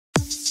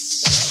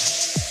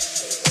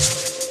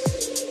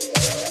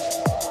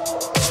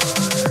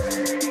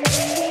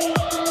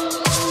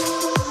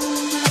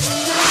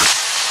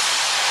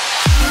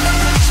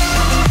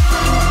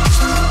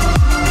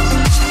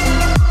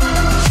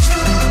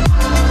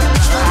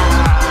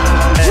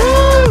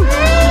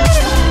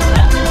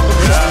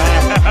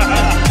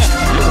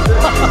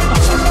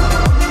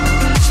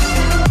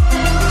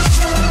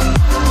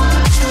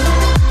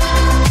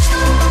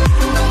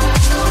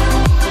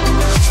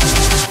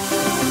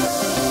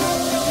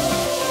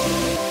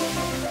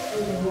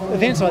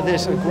events like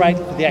this are great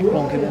for the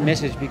Act-Belong-Commit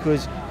message,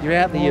 because you're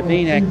out there, you're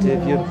being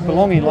active, you're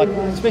belonging, like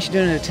especially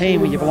doing it in a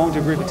team where you belong to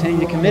a group of team,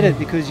 you're committed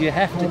because you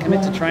have to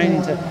commit to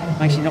training to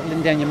make sure you're not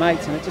letting down your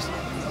mates, and it just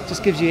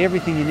gives you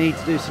everything you need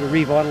to do to sort of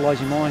revitalise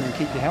your mind and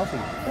keep you healthy.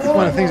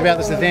 One of the things about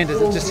this event is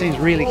it just seems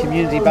really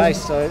community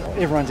based, so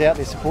everyone's out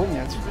there supporting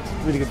you. It's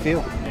a really good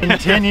feel.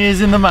 10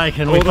 years in the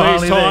making. All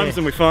these times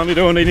and we're finally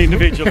doing it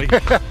individually.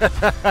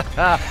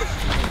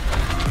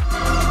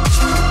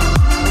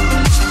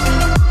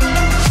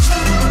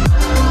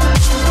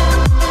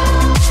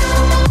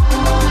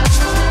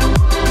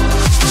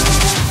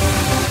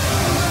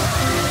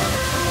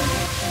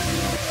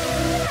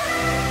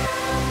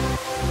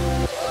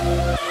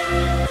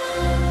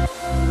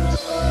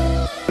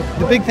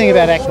 The big thing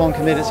about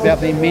Act-Belong-Commit is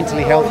about being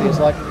mentally healthy. It's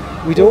like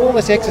we do all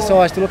this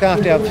exercise to look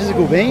after our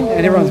physical being,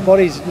 and everyone's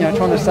body's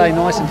trying to stay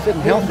nice and fit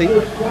and healthy.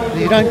 But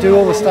if you don't do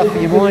all the stuff for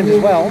your mind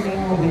as well,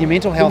 then your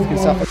mental health can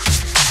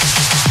suffer.